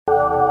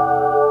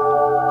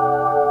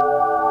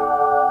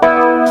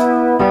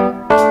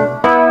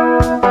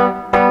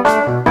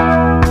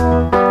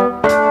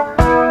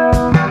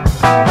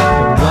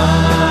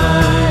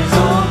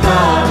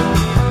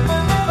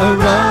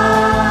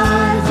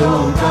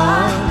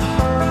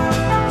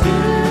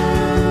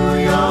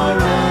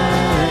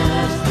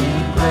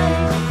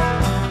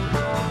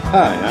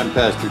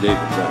Pastor David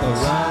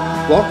Wentz.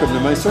 Welcome to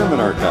my sermon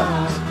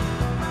archives.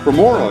 For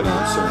more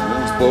audio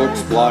sermons,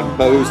 books, blog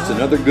posts, and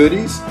other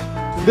goodies,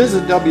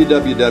 visit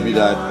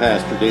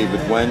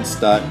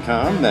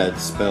www.pastordavidwentz.com,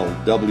 that's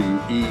spelled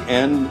W-E-N-T-Z,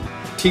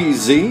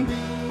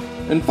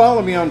 and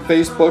follow me on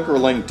Facebook or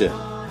LinkedIn.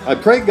 I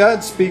pray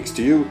God speaks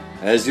to you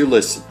as you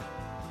listen.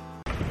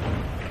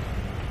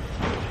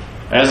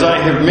 As I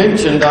have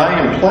mentioned, I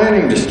am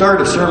planning to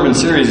start a sermon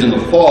series in the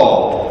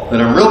fall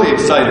that I'm really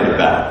excited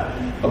about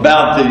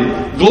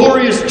the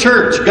glorious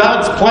church,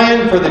 God's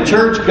plan for the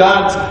church,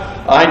 God's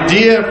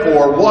idea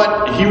for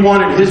what He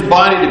wanted His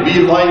body to be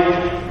like,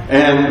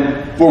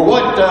 and for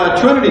what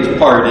Trinity's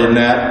part in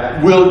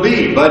that will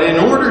be. But in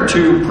order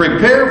to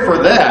prepare for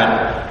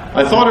that,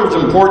 I thought it was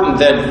important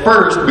that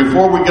first,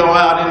 before we go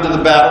out into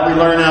the battle, we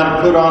learn how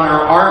to put on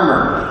our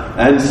armor.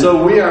 And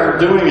so we are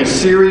doing a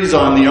series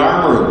on the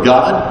armor of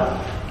God,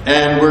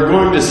 and we're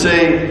going to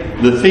say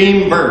the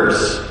theme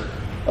verse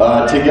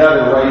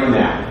together right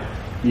now.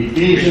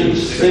 Ephesians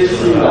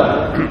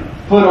 6:11.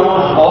 Put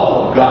on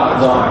all of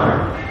God's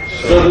armor,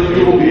 so that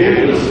you will be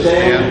able to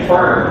stand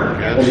firm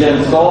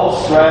against all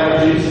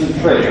strategies and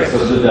tricks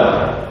of the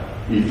devil.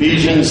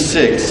 Ephesians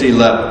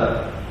 6:11.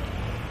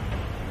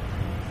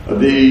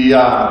 The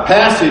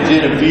passage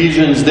in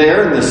Ephesians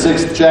there in the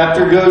 6th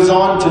chapter goes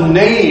on to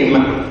name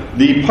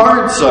the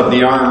parts of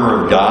the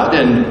armor of God,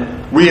 and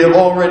we have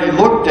already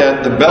looked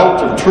at the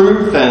belt of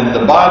truth and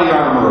the body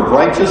armor of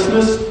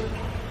righteousness.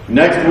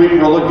 Next week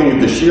we're looking at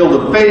the shield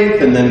of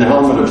faith, and then the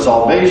helmet of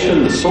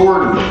salvation, the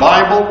sword of the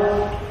Bible,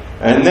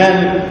 and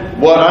then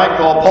what I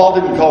call, Paul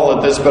didn't call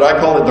it this, but I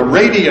call it the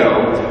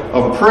radio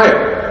of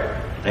prayer.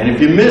 And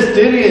if you missed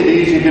any of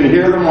these, you can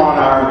hear them on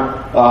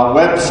our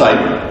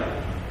website.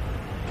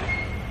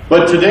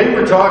 But today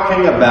we're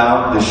talking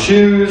about the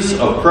shoes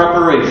of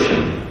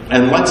preparation.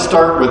 And let's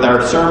start with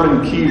our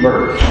sermon key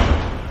verse.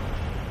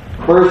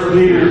 1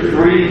 Peter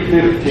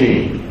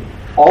 3:15.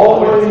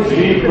 Always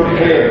be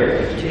prepared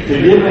to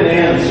give an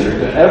answer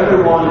to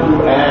everyone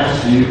who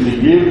asks you to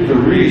give the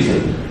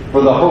reason for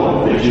the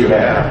hope that you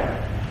have.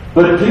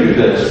 But do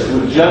this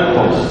with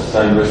gentleness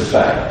and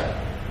respect.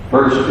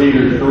 1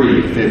 Peter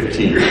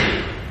 3:15.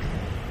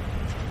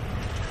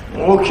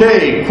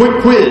 Okay,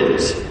 quick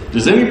quiz.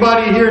 Does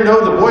anybody here know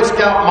the Boy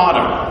Scout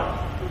motto?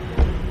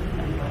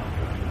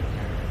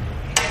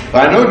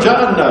 I know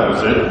John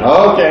knows it.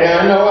 Okay,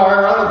 I know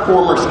our other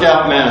former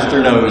Scoutmaster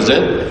knows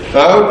it.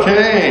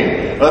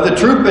 Okay. The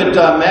troop at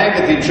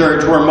Magathy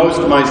Church, where most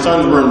of my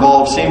sons were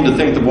involved, seemed to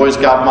think the Boy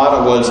Scout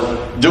motto was,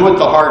 do it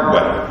the hard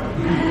way.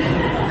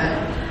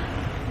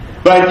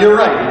 But you're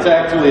right,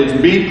 it's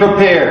be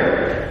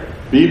prepared.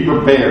 Be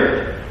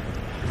prepared.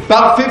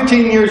 About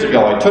 15 years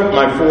ago, I took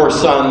my 4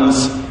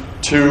 sons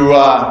to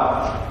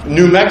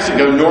New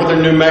Mexico,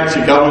 northern New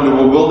Mexico, into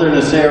a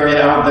wilderness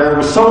area out there. It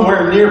was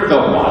somewhere near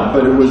Philmont,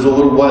 but it was a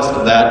little west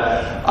of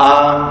that.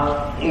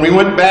 We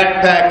went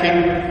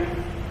backpacking,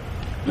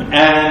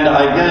 and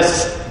I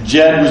guess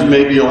Jed was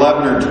maybe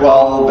 11 or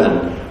 12,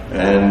 and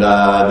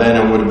then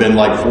it would have been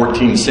like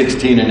 14,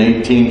 16, and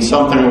 18,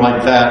 something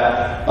like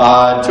that.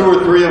 2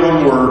 or 3 of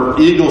them were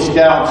Eagle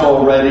Scouts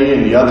already,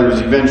 and the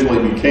others eventually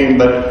became,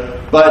 but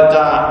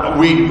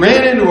we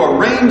ran into a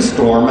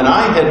rainstorm, and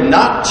I had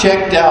not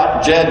checked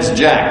out Jed's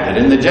jacket.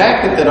 And the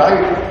jacket that I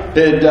had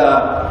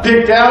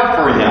picked out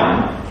for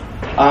him,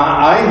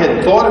 I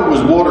had thought it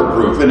was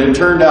waterproof, and it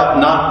turned out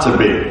not to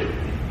be.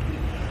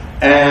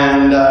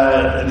 And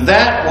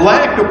that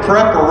lack of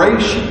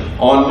preparation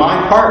on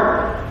my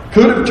part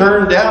could have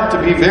turned out to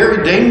be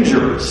very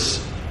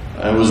dangerous.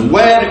 It was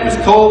wet, it was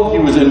cold, he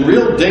was in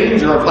real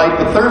danger of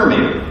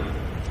hypothermia.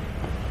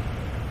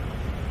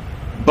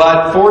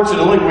 But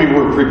fortunately, we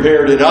were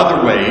prepared in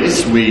other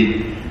ways.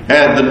 We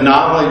had the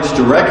knowledge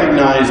to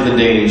recognize the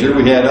danger.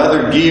 We had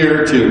other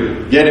gear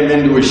to get him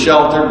into a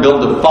shelter,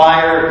 build a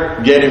fire,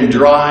 get him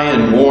dry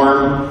and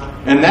warm.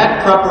 And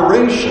that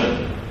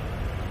preparation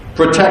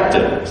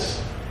protected us.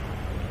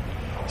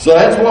 So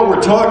that's what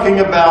we're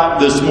talking about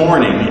this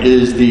morning,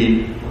 is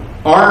the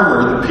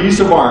armor, the piece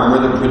of armor,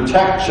 the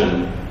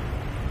protection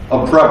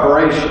of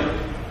preparation.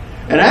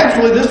 And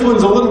actually, this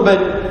one's a little bit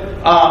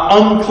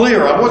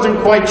unclear. I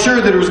wasn't quite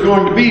sure that it was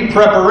going to be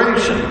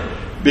preparation,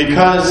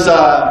 because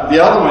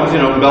the other ones,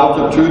 belt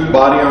of truth,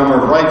 body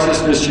armor of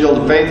righteousness, shield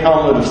of faith,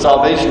 helmet of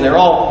salvation, they're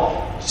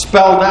all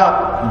spelled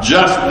out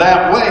just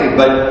that way.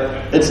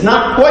 But it's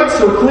not quite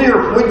so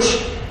clear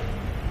which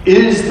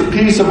is the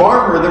piece of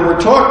armor that we're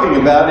talking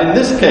about in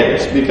this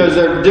case, because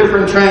there are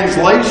different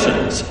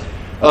translations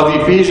of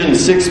Ephesians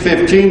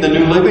 6:15. The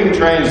New Living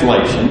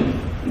Translation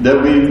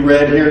that we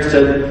read here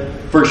said,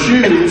 for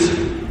shoes,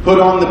 put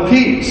on the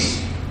peace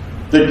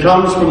that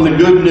comes from the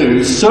good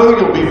news, so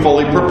you'll be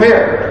fully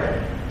prepared.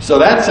 So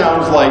that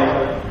sounds like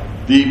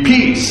the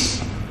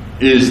peace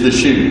is the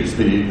shoes,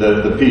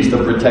 the piece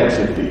that protects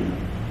your feet.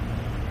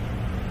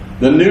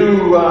 The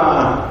new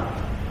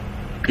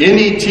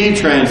NET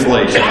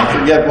translation, I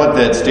forget what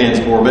that stands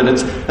for, but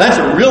that's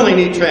a really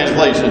neat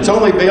translation. It's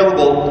only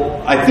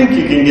available, I think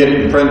you can get it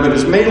in print, but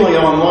it's mainly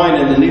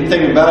online, and the neat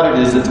thing about it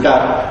is it's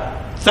got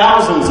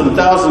thousands and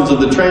thousands of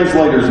the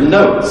translator's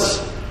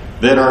notes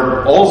that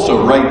are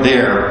also right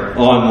there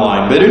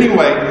online. But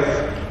anyway,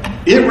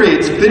 it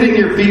reads, fitting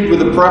your feet with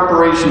the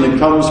preparation that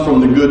comes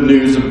from the good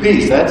news of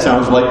peace. That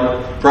sounds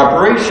like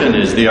preparation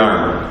is the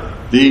armor.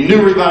 The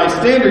New Revised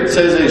Standard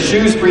says, as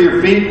shoes for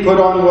your feet, put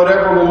on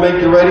whatever will make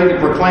you ready to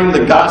proclaim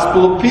the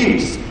gospel of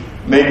peace.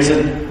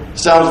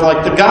 Sounds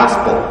like the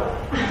gospel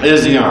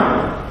is the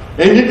armor.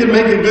 And you can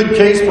make a good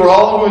case for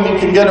all of them, and you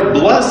can get a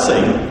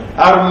blessing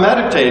out of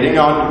meditating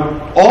on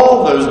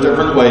all those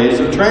different ways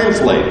of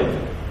translating.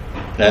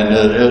 And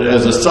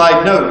as a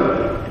side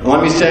note,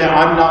 let me say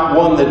I'm not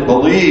one that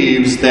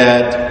believes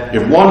that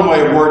if one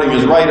way of wording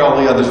is right, all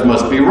the others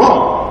must be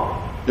wrong.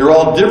 They're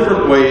all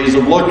different ways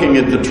of looking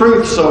at the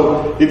truth.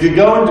 So if you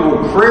go into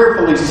it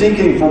prayerfully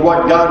seeking for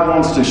what God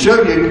wants to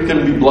show you, you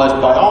can be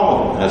blessed by all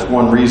of them. That's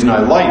one reason I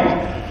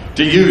like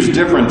to use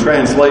different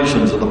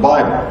translations of the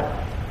Bible.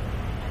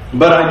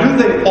 But I do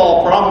think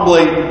Paul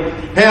probably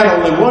had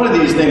only one of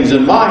these things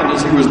in mind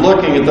as he was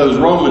looking at those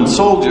Roman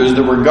soldiers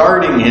that were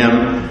guarding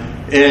him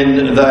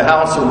in the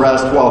house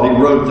arrest while he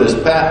wrote this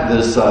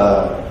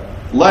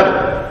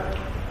letter.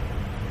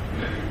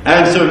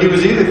 And so he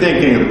was either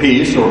thinking of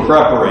peace or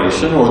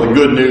preparation or the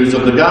good news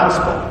of the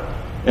gospel.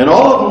 And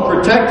all of them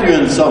protect you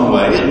in some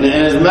way. And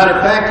as a matter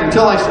of fact,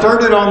 until I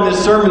started on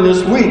this sermon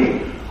this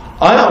week,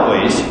 I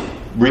always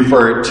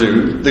referred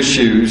to the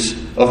shoes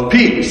of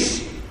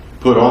peace.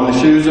 Put on the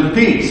shoes of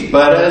peace.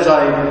 But as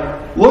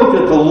I looked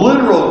at the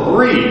literal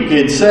Greek,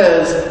 it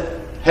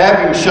says,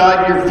 having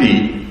shod your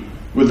feet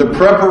with the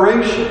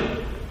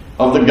preparation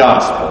of the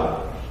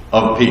gospel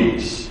of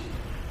peace.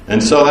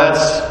 And so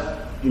that's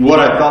what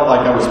I felt like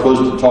I was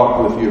supposed to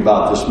talk with you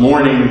about this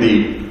morning,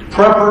 the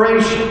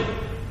preparation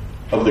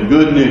of the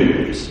good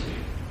news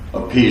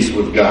of peace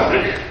with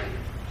God.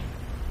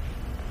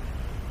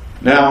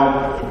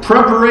 Now,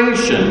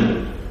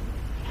 preparation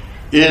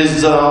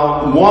is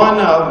one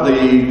of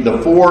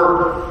the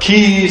four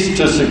keys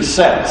to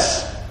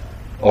success,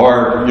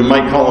 or you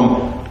might call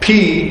them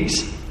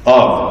P's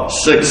of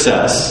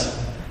success.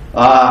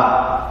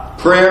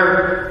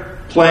 Prayer,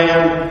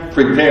 plan,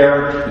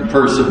 prepare, and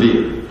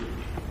persevere.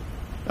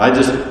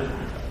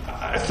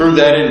 I threw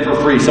that in for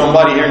free.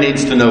 Somebody here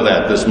needs to know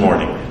that this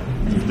morning.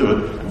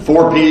 The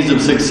 4 P's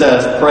of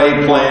success: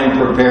 pray, plan,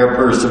 prepare,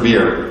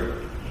 persevere.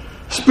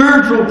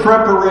 Spiritual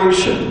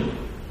preparation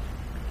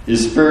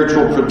is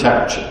spiritual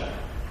protection.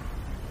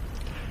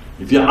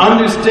 If you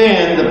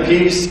understand the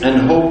peace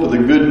and hope of the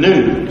good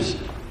news,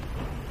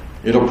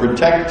 it'll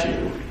protect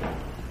you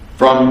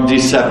from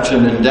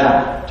deception and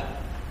doubt.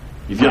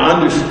 If you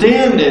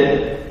understand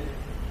it,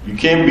 you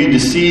can't be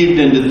deceived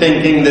into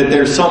thinking that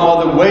there's some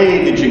other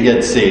way that you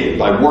get saved,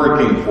 by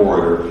working for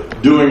it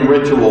or doing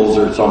rituals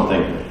or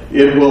something.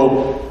 It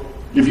will,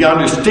 if you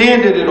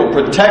understand it, it'll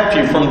protect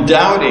you from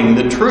doubting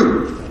the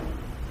truth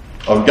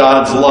of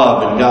God's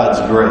love and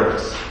God's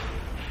grace.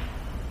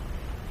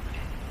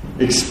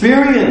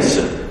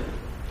 Experiencing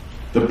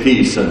the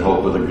peace and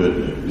hope of the good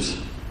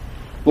news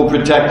will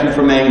protect you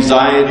from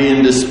anxiety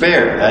and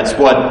despair. That's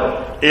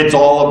what it's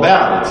all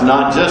about. It's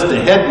not just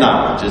a head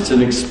knowledge. It's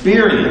an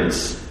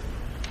experience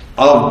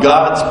of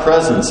God's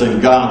presence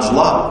and God's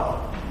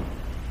love.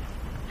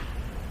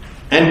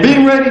 And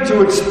being ready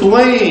to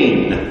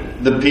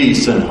explain the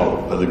peace and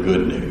hope of the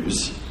good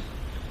news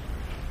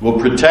will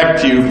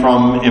protect you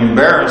from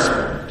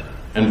embarrassment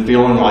and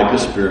feeling like a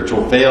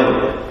spiritual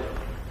failure.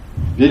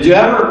 Did you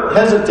ever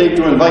hesitate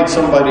to invite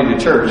somebody to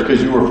church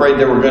because you were afraid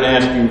they were going to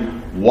ask you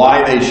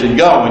why they should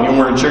go and you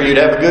weren't sure you'd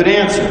have a good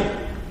answer?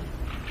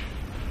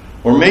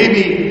 Or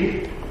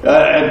maybe,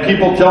 and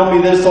people tell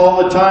me this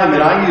all the time,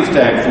 and I used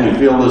to actually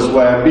feel this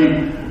way. I'd be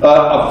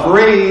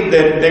afraid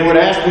that they would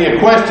ask me a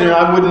question and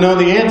I wouldn't know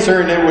the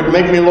answer, and it would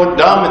make me look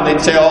dumb, and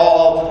they'd say,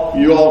 "Oh,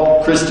 you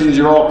all Christians,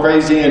 you're all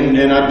crazy,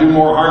 and I'd do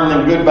more harm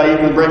than good by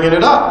even bringing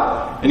it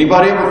up."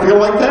 Anybody ever feel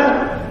like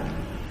that?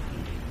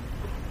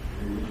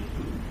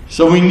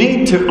 So we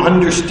need to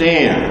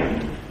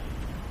understand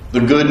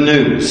the good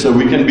news so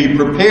we can be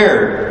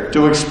prepared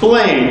to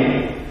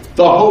explain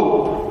the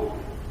hope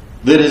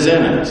that is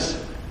in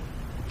us.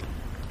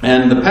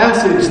 And the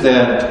passage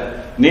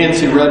that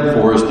Nancy read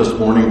for us this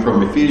morning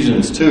from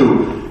Ephesians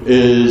 2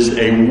 is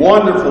a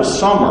wonderful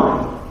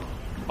summary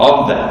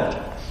of that.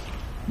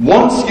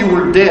 Once you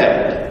were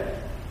dead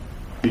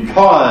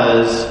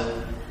because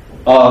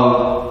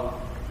of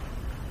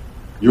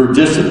your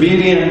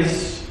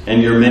disobedience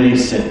and your many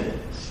sins.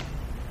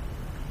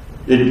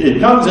 It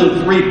comes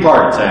in 3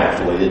 parts,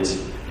 actually.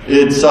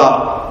 It's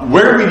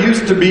where we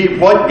used to be,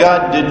 what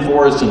God did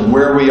for us, and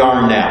where we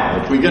are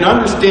now. If we can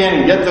understand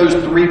and get those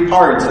 3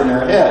 parts in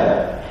our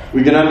head,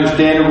 we can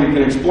understand and we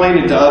can explain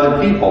it to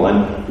other people.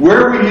 And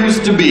where we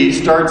used to be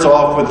starts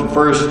off with the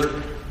first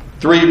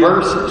 3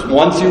 verses.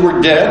 Once you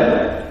were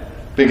dead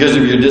because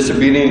of your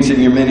disobedience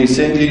and your many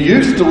sins, you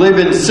used to live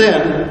in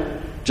sin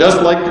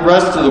just like the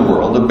rest of the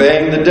world,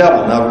 obeying the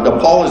devil. Now,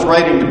 Paul is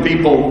writing to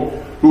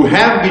people who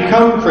have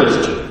become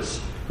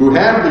Christians, who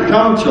have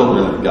become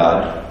children of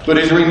God, but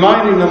he's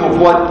reminding them of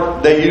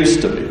what they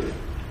used to be.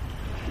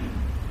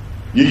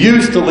 You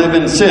used to live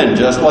in sin,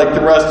 just like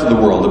the rest of the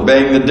world,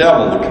 obeying the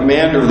devil, the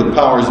commander of the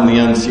powers in the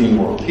unseen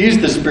world.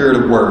 He's the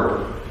spirit of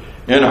work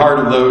in the heart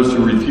of those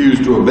who refuse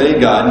to obey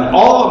God. And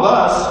all of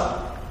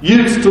us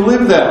used to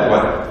live that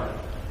way,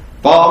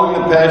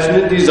 following the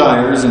passionate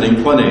desires and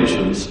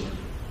inclinations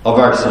of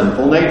our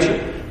sinful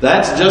nature.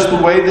 That's just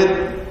the way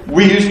that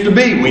we used to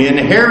be. We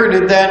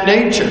inherited that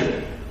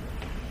nature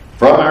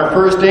from our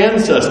first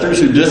ancestors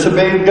who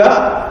disobeyed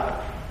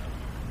God.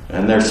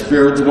 And their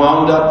spirits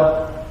wound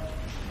up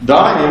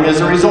dying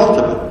as a result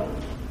of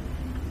it.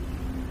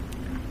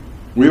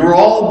 We were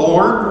all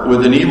born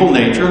with an evil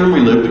nature and we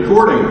lived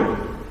accordingly.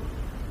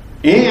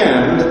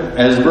 And,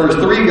 as verse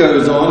 3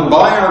 goes on,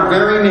 by our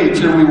very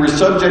nature we were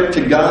subject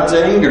to God's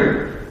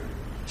anger,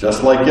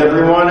 just like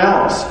everyone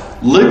else.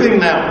 Living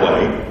that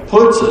way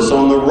puts us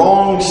on the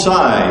wrong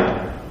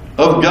side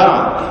of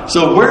God.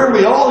 So where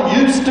we all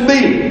used to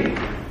be,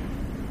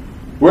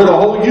 where the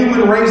whole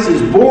human race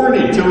is born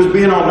into, is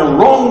being on the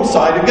wrong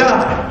side of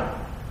God.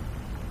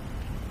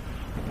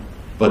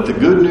 But the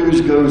good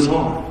news goes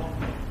on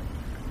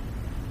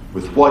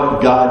with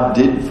what God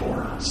did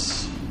for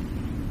us.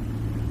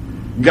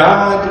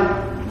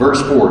 God,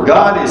 verse 4,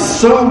 God is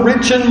so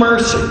rich in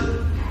mercy,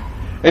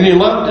 and He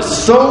loved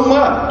us so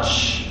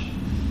much,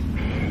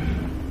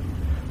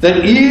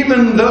 that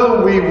even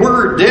though we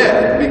were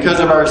dead because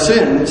of our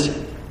sins,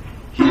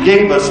 He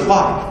gave us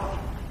life.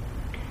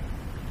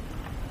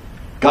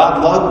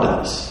 God loved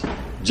us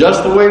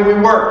just the way we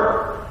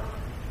were.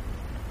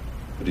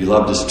 But He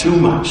loved us too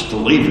much to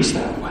leave us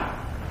that way.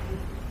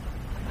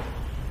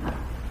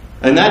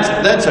 And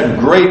that's a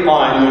great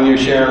line when you're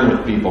sharing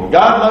with people.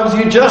 God loves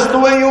you just the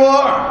way you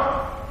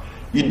are.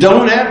 You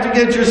don't have to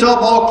get yourself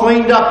all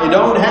cleaned up. You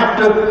don't have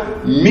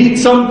to meet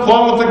some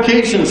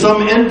qualification,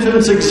 some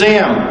entrance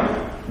exam.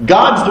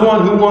 God's the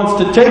one who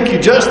wants to take you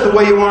just the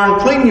way you are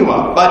and clean you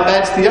up. But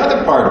that's the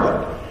other part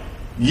of it.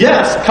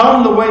 Yes,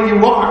 come the way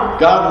you are.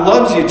 God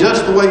loves you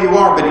just the way you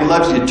are, but He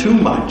loves you too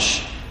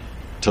much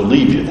to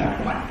leave you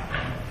that way.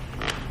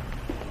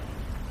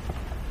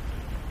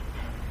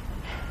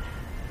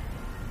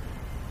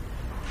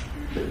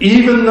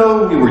 Even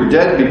though we were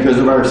dead because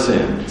of our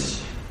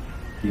sins,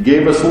 He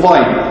gave us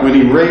life when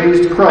He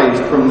raised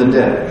Christ from the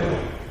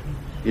dead.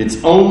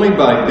 It's only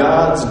by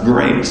God's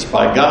grace,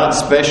 by God's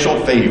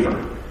special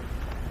favor,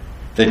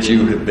 that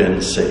you have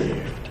been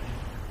saved.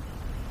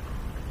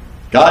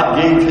 God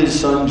gave His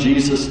Son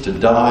Jesus to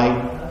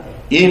die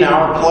in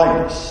our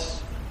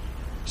place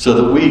so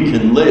that we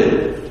can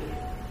live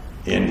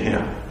in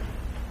Him.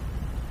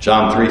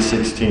 John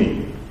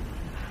 3:16.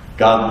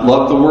 God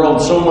loved the world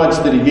so much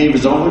that He gave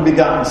His only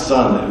begotten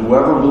Son, that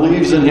whoever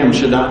believes in Him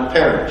should not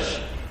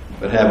perish,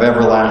 but have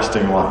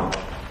everlasting life.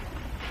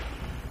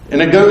 And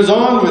it goes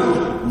on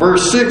with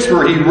verse 6,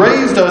 where He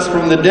raised us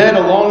from the dead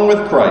along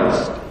with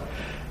Christ,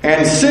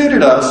 and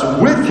seated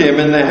us with Him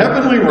in the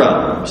heavenly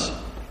realms,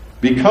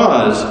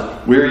 because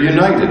we're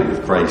united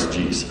with Christ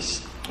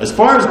Jesus. As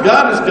far as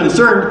God is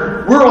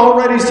concerned, we're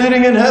already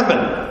sitting in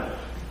heaven.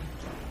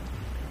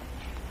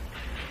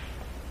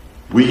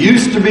 We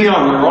used to be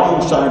on the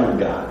wrong side of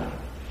God.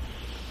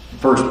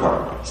 First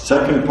part.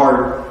 Second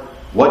part,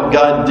 what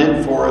God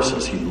did for us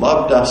is He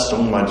loved us so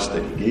much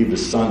that He gave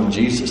His Son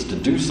Jesus to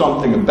do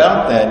something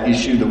about that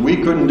issue that we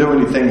couldn't do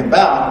anything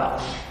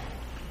about,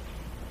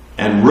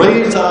 and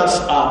raise us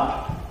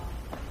up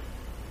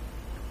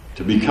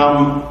to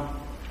become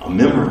a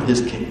member of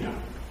His kingdom.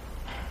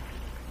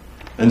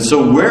 And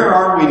so where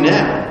are we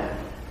now?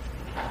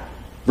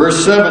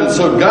 Verse 7,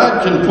 so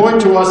God can point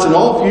to us in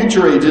all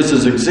future ages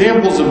as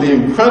examples of the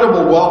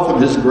incredible wealth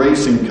of His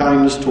grace and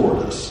kindness toward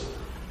us,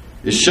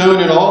 is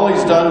shown in all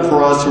He's done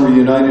for us who are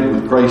united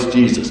with Christ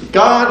Jesus.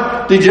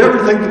 God, did you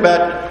ever think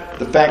about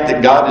the fact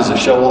that God is a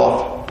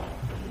show-off?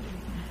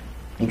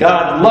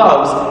 God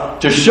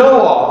loves to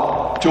show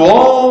off to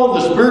all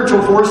the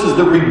spiritual forces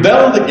that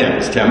rebelled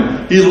against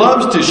Him. He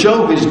loves to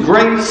show His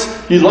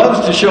grace. He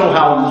loves to show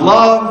how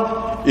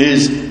love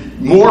is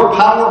more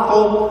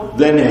powerful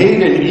than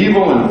hate and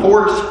evil and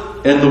force.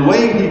 And the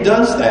way He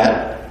does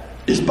that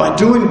is by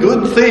doing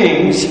good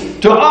things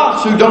to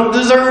us who don't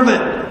deserve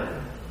it.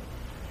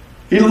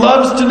 He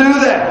loves to do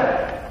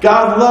that.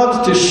 God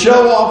loves to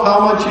show off how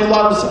much He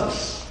loves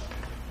us.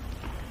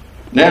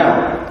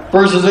 Now,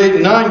 verses 8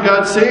 and 9,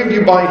 God saved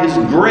you by His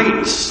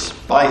grace,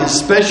 by His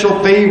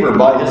special favor,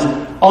 by His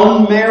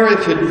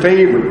unmerited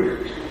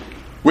favor,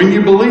 when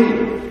you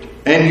believe.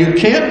 And you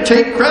can't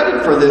take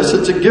credit for this.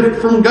 It's a gift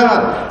from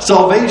God.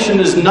 Salvation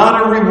is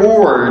not a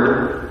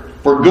reward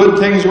for good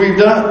things we've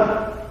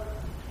done.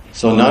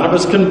 So none of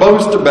us can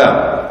boast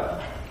about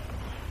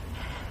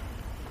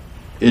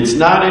it. It's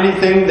not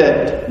anything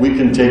that we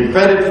can take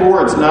credit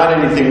for. It's not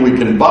anything we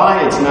can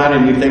buy. It's not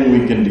anything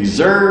we can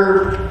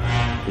deserve.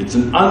 It's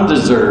an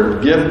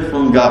undeserved gift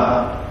from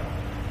God.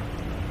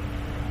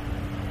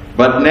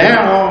 But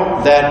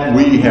now that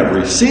we have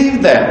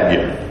received that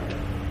gift,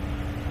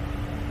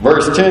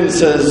 verse 10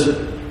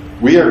 says,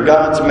 we are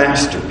God's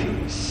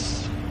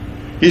masterpiece.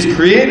 He's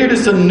created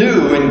us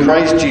anew in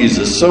Christ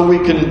Jesus so we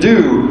can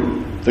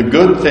do the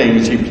good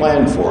things He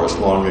planned for us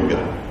long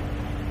ago.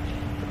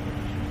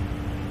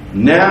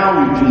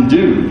 Now we can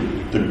do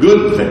the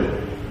good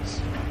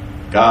things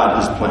God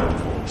has planned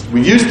for us.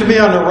 We used to be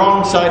on the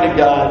wrong side of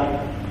God.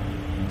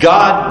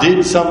 God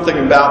did something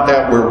about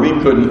that where we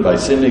couldn't by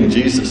sending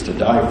Jesus to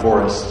die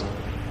for us.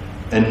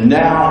 And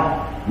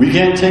now we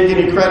can't take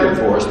any credit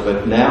for us,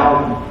 but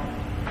now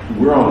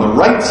we're on the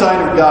right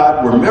side of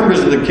God. We're members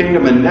of the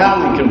kingdom, and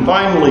now we can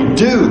finally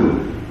do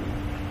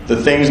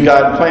the things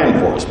God planned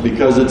for us,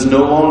 because it's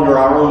no longer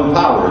our own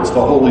power. It's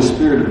the Holy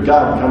Spirit of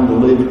God come to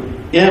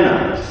live in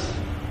us.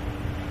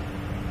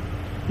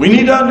 We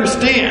need to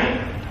understand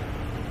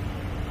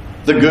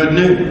the good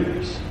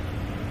news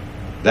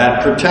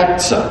that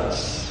protects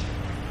us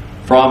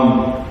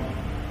from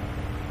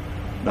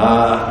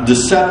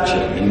deception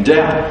and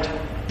doubt.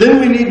 Then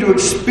we need to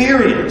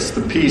experience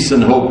the peace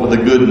and hope of the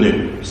good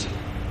news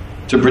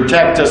to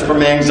protect us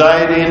from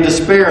anxiety and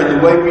despair.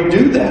 And the way we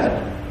do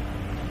that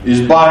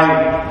is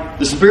by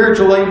the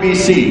spiritual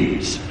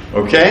ABCs.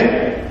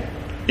 Okay?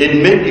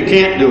 Admit you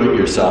can't do it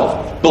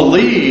yourself.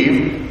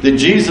 Believe that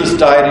Jesus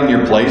died in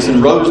your place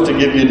and rose to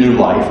give you new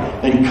life.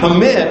 And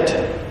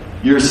commit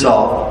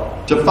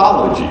yourself to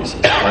follow Jesus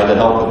by the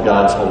help of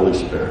God's Holy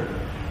Spirit.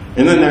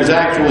 And then there's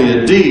actually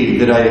a D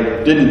that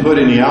I didn't put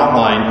in the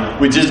outline,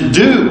 which is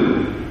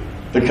do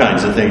the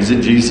kinds of things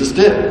that Jesus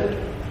did.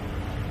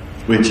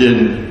 Which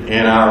in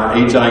our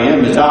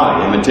HIM is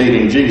I,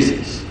 imitating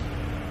Jesus.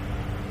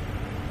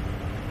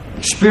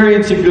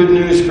 Experience the good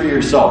news for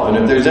yourself. And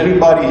if there's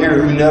anybody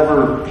here who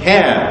never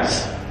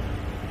has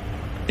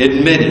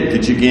admitted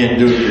that you can't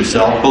do it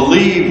yourself,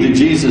 believe that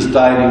Jesus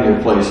died in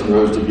your place and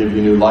rose to give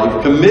you new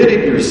life,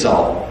 committed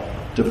yourself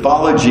to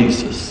follow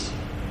Jesus,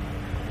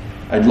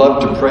 I'd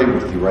love to pray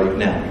with you right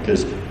now,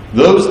 because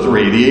those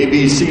three, the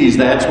ABCs,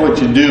 that's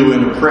what you do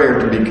in a prayer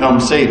to become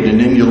saved, and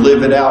then you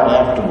live it out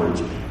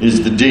afterwards,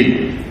 is the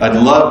D. I'd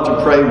love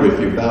to pray with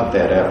you about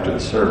that after the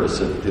service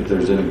if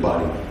there's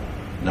anybody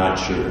not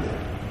sure of that.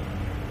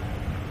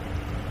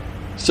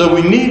 So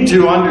we need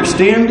to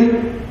understand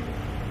it.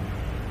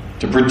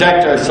 To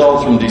protect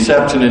ourselves from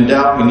deception and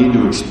doubt, we need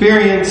to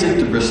experience it.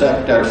 To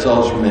protect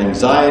ourselves from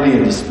anxiety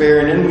and despair,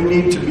 and then we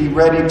need to be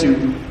ready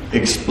to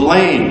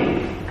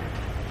explain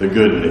the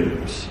good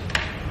news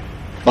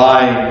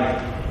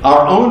by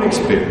our own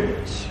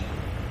experience,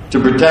 to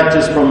protect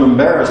us from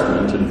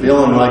embarrassment and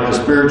feeling like a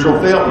spiritual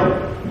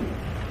failure.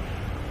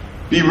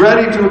 Be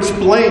ready to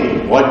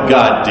explain what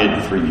God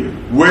did for you,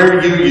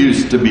 where you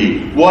used to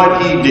be,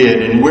 what He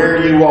did, and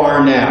where you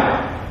are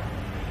now.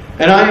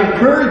 And I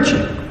encourage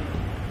you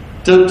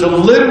to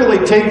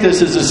literally take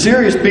this as a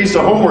serious piece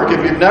of homework.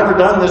 If you've never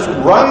done this,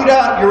 write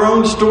out your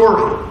own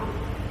story.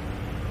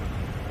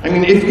 I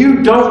mean, if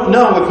you don't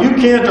know, if you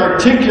can't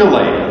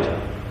articulate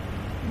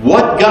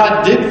what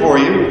God did for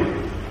you,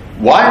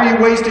 why are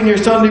you wasting your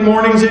Sunday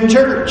mornings in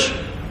church?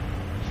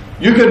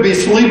 You could be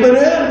sleeping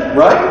in,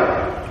 right?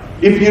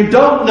 If you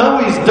don't know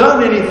He's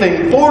done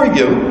anything for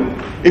you,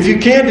 if you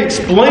can't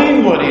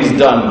explain what He's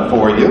done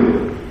for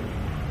you,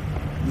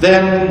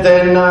 then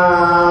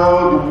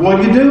what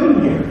are you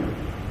doing here?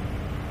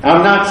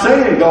 I'm not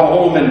saying go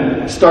home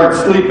and start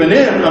sleeping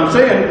in. I'm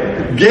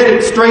saying get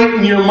it straight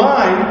in your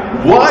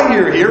mind why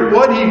you're here,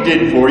 what He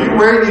did for you,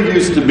 where you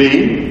used to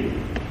be.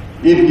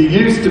 If you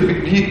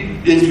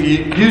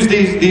use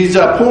these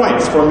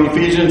points from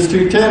Ephesians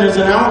 2:10 as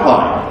an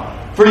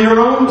outline for your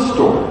own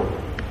story,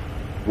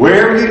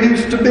 where you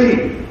used to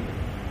be.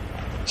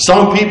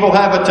 Some people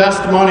have a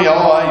testimony,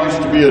 I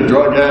used to be a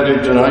drug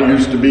addict, and I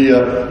used to be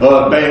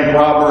a bank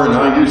robber, and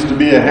I used to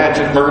be a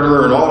hatchet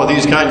murderer, and all of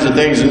these kinds of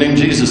things, and then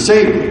Jesus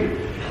saved me.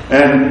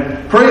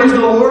 And praise the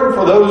Lord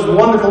for those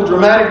wonderful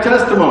dramatic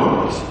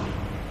testimonies.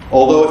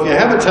 Although if you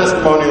have a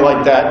testimony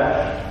like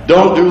that,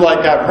 don't do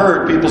like I've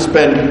heard. People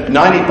spend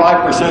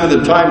 95% of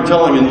the time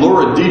telling in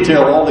lurid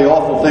detail all the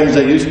awful things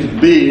they used to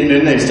be, and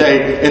then they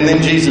say, and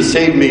then Jesus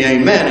saved me,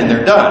 amen, and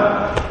they're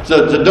done.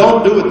 So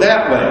don't do it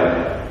that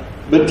way.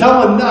 But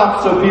tell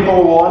enough so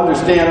people will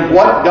understand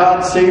what God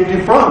saved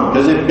you from.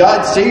 Because if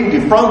God saved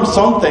you from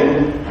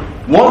something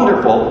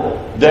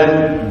wonderful,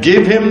 then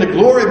give Him the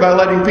glory by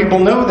letting people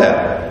know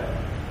that.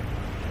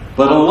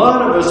 But a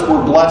lot of us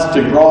were blessed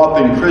to grow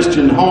up in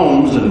Christian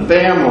homes and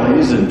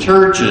families and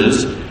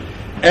churches.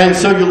 And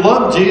so you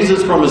love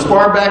Jesus from as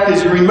far back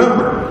as you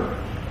remember.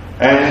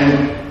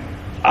 And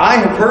I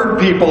have heard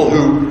people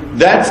who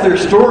that's their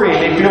story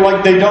and they feel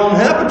like they don't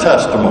have a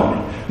testimony.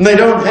 And they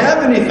don't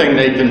have anything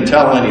they can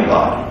tell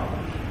anybody.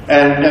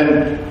 And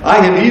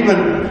I have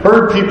even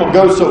heard people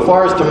go so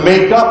far as to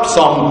make up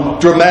some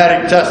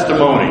dramatic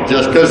testimony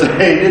just because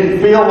they didn't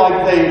feel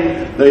like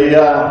they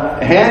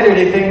had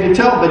anything to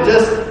tell. But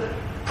just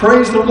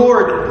praise the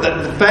Lord.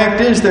 The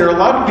fact is there are a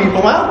lot of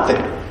people out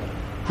there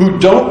who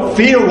don't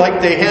feel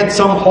like they had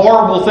some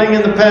horrible thing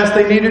in the past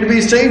they needed to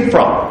be saved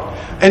from.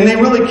 And they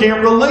really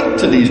can't relate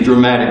to these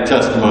dramatic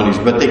testimonies,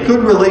 but they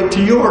could relate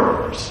to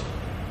yours.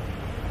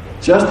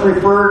 Just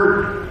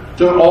refer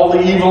to all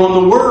the evil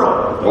in the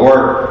world.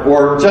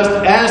 Or just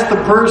ask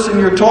the person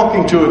you're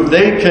talking to if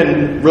they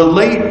can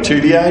relate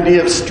to the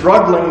idea of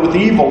struggling with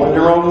evil in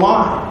their own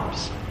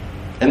lives.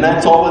 And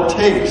that's all it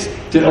takes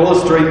to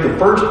illustrate the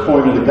first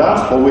point of the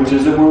gospel, which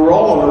is that we were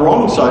all on the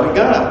wrong side of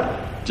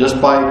God,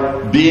 just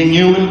by being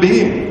human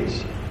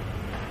beings.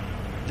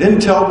 Then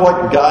tell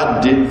what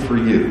God did for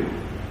you.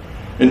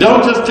 And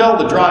don't just tell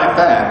the dry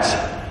facts.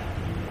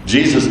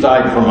 Jesus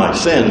died for my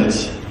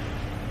sins.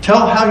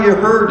 Tell how you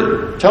heard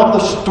it. Tell the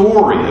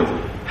story of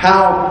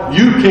how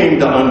you came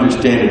to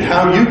understand it,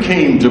 how you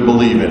came to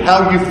believe it,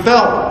 how you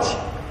felt,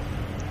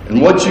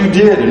 and what you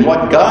did and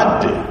what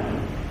God did.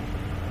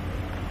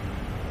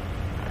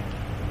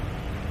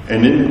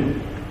 And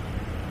then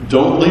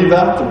don't leave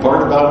out the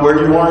part about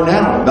where you are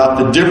now, about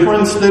the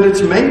difference that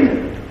it's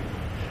made.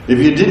 If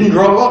you didn't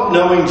grow up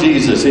knowing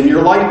Jesus and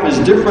your life is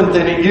different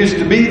than it used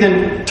to be,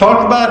 then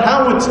talk about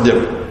how it's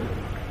different.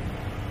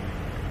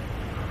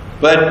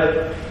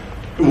 But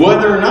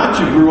whether or not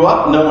you grew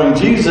up knowing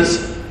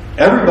Jesus,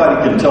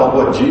 everybody can tell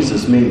what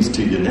Jesus means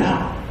to you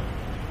now.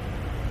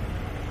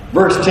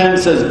 Verse 10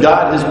 says,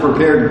 God has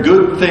prepared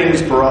good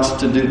things for us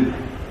to do.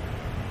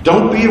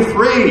 Don't be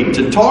afraid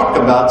to talk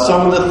about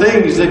some of the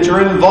things that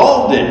you're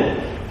involved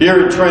in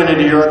here at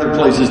Trinity or other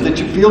places that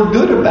you feel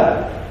good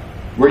about,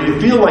 where you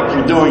feel like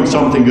you're doing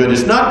something good.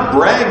 It's not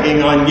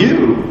bragging on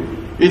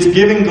you. It's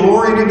giving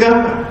glory to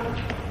God.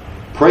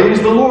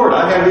 Praise the Lord.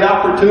 I had the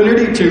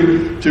opportunity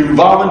to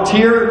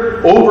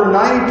volunteer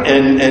overnight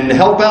and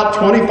help out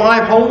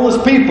 25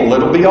 homeless people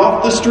that'll be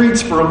off the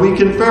streets for a week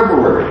in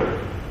February.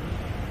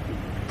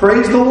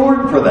 Praise the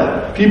Lord for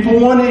that. People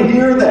want to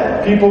hear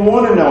that. People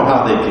want to know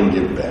how they can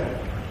give back.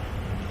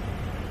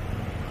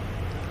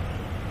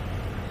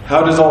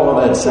 How does all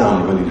of that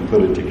sound when you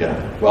put it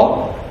together?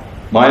 Well,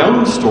 my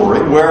own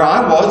story, where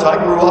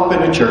I grew up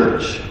in a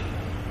church.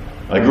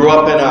 I grew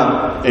up in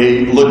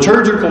a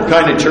liturgical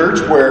kind of church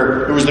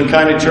where it was the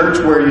kind of church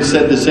where you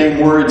said the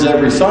same words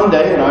every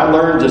Sunday, and I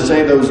learned to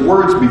say those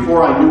words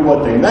before I knew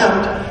what they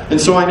meant,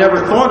 and so I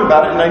never thought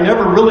about it, and I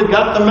never really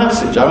got the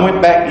message. I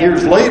went back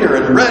years later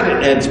and read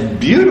it, and it's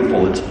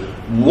beautiful. It's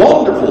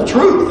wonderful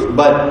truth,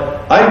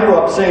 but I grew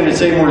up saying the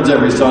same words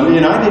every Sunday,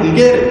 and I didn't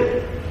get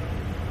it.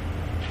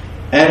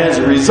 And as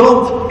a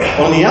result,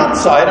 on the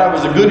outside, I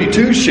was a goody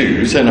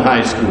two-shoes in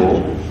high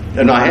school.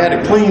 And I had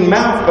a clean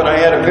mouth, but I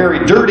had a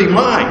very dirty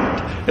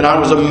mind. And I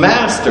was a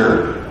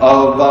master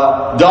of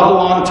double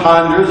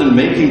entendres and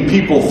making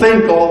people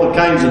think all the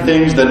kinds of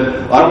things that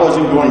I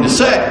wasn't going to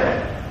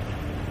say.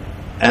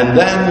 And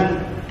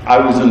then I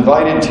was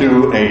invited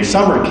to a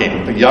summer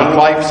camp, a Young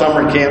Life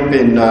summer camp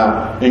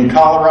in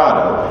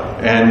Colorado.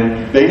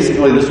 And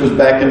basically, this was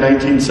back in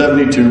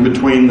 1972,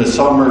 between the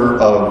summer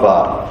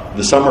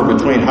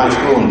between high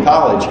school and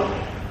college.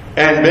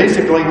 And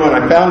basically, when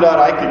I found out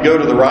I could go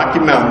to the Rocky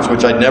Mountains,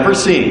 which I'd never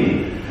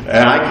seen,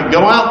 and I could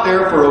go out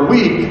there for a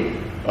week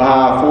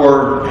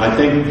for, I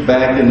think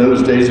back in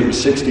those days it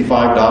was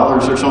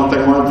 $65 or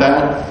something like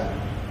that.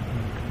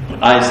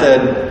 I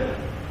said,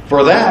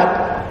 for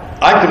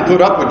that, I can put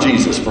up with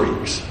Jesus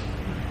freaks.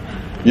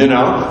 And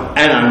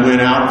I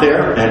went out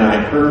there and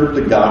I heard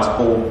the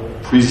gospel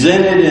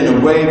presented in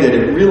a way that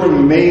it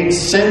really made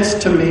sense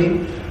to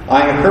me.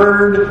 I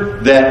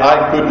heard that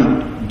I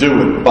couldn't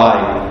do it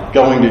by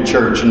going to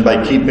church and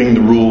by keeping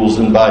the rules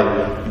and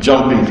by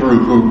jumping through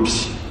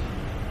hoops.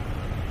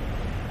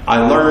 I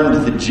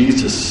learned that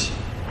Jesus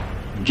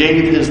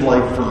gave his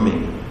life for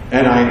me.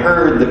 And I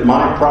heard that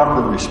my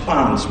proper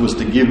response was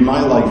to give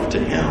my life to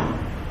him.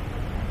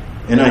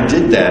 And I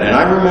did that. And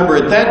I remember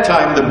at that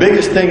time, the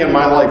biggest thing in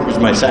my life was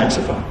my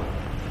saxophone.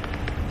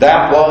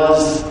 That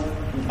was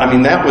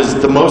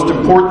the most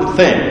important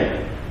thing.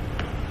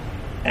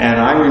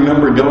 And I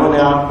remember going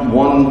out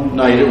one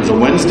night. It was a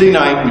Wednesday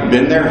night. We'd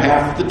been there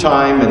half the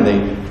time, and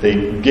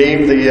they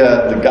gave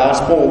the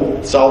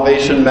gospel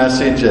salvation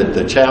message at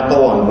the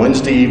chapel on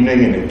Wednesday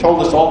evening, and they told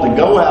us all to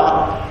go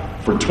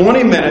out for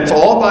 20 minutes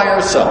all by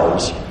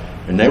ourselves,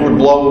 and they would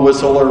blow a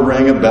whistle or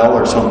ring a bell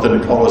or something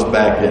to call us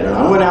back in. And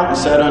I went out and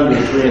sat under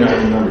a tree, and I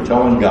remember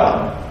telling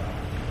God,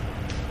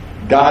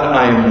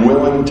 I am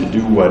willing to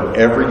do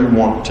whatever you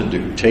want to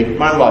do. Take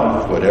my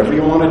life, whatever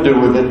you want to do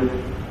with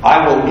it.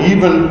 I will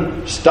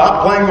even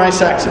stop playing my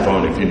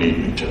saxophone if you need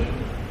me to.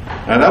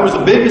 And that was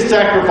the biggest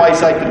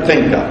sacrifice I could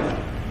think of.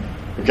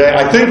 Okay,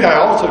 I think I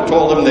also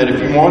told him that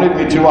if he wanted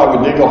me to, I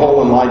would dig a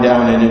hole and lie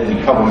down in it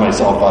and cover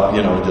myself up,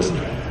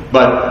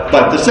 But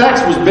the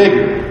sax was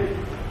bigger.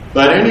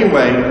 But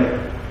anyway,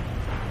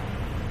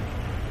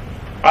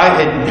 I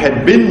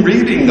had been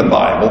reading the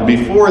Bible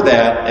before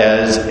that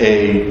as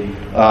a,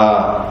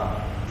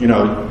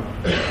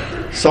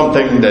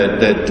 something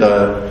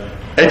that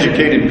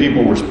educated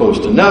people were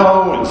supposed to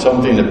know, and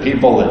something that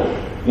people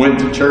that went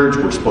to church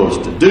were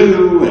supposed to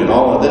do, and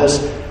all of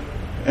this.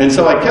 And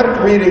so I kept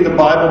reading the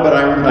Bible, but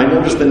I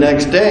noticed the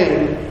next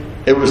day,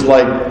 it was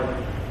like,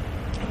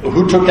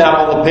 who took out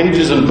all the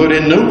pages and put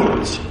in new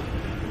ones?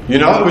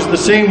 It was the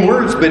same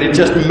words, but it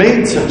just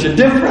made such a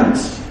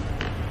difference.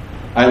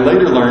 I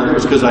later learned it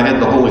was because I had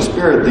the Holy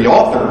Spirit, the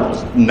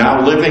author,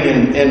 now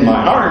living in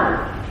my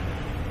heart.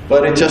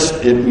 But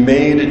it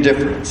made a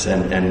difference.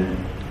 And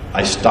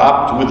I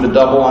stopped with the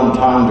double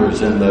entendres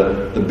and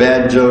the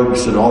bad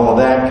jokes and all of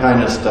that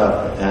kind of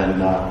stuff,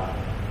 and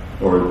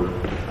or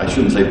I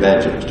shouldn't say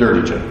bad jokes,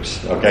 dirty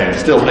jokes. Okay, I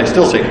still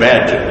say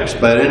bad jokes,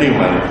 but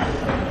anyway,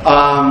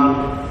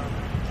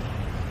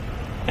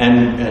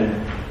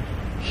 and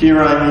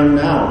here I am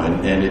now,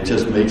 and it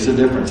just makes a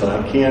difference. And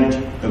I can't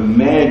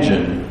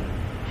imagine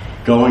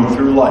going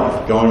through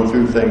life, going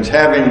through things,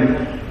 having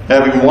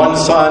one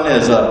son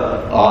as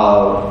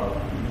a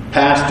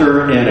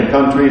pastor in a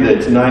country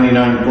that's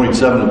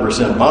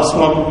 99.7%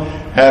 Muslim,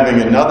 having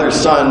another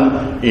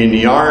son in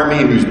the army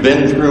who's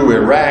been through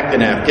Iraq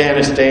and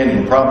Afghanistan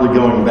and probably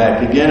going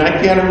back again. I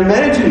can't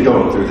imagine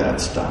going through that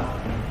stuff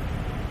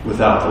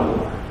without the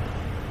Lord.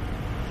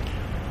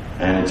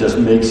 And it just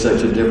makes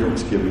such a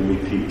difference, giving me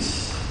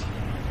peace.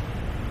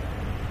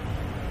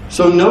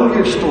 So know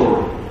your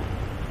story.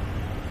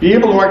 Be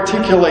able to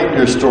articulate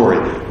your story.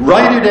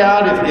 Write it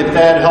out if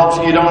that helps.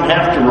 You don't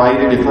have to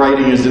write it if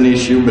writing is an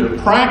issue, but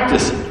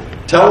practice it.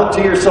 Tell it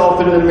to yourself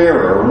in the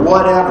mirror or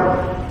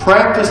whatever.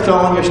 Practice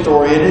telling your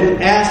story, and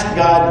then ask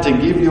God to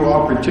give you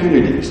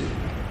opportunities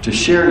to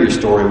share your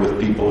story with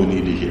people who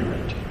need to hear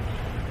it.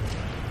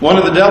 One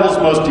of the devil's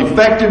most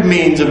effective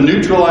means of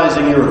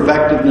neutralizing your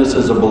effectiveness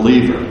as a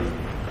believer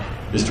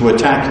is to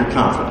attack your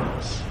confidence.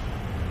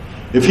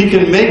 If he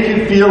can make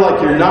you feel like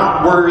you're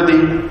not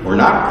worthy or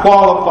not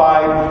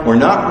qualified or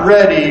not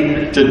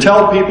ready to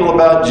tell people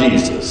about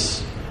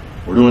Jesus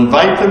or to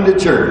invite them to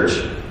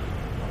church,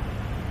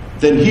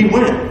 then he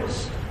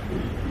wins.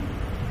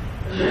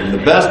 And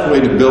the best way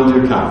to build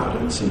your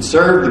confidence and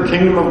serve the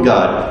kingdom of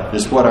God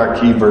is what our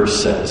key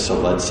verse says. So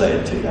let's say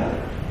it together.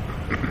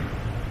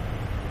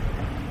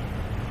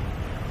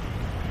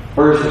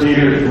 1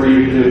 Peter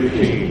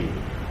 3:15.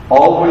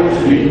 Always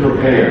be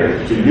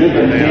prepared to give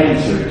an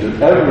answer to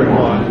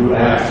everyone who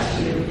asks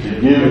you to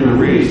give the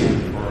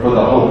reason for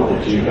the hope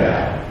that you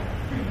have.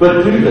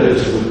 But do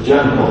this with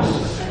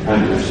gentleness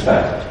and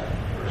respect.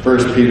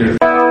 1 Peter.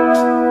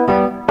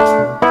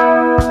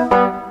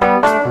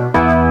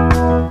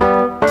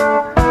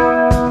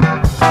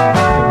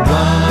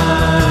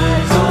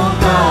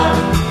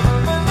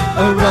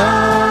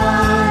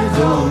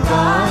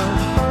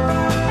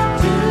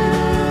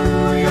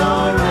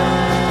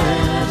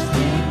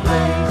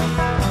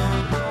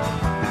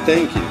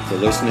 Thank you for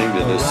listening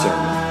to this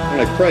sermon,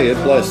 and I pray it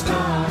blessed you.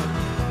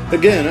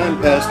 Again, I'm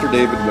Pastor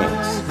David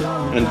Wentz,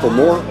 and for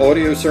more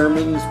audio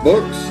sermons,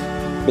 books,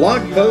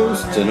 blog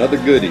posts, and other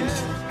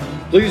goodies,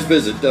 please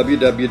visit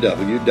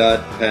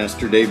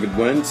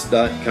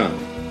www.pastordavidwentz.com.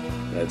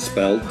 That's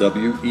spelled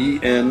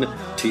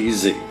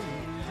W-E-N-T-Z.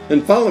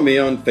 And follow me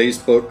on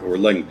Facebook or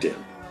LinkedIn.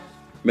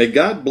 May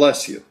God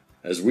bless you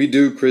as we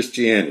do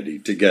Christianity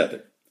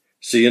together.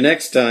 See you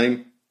next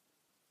time.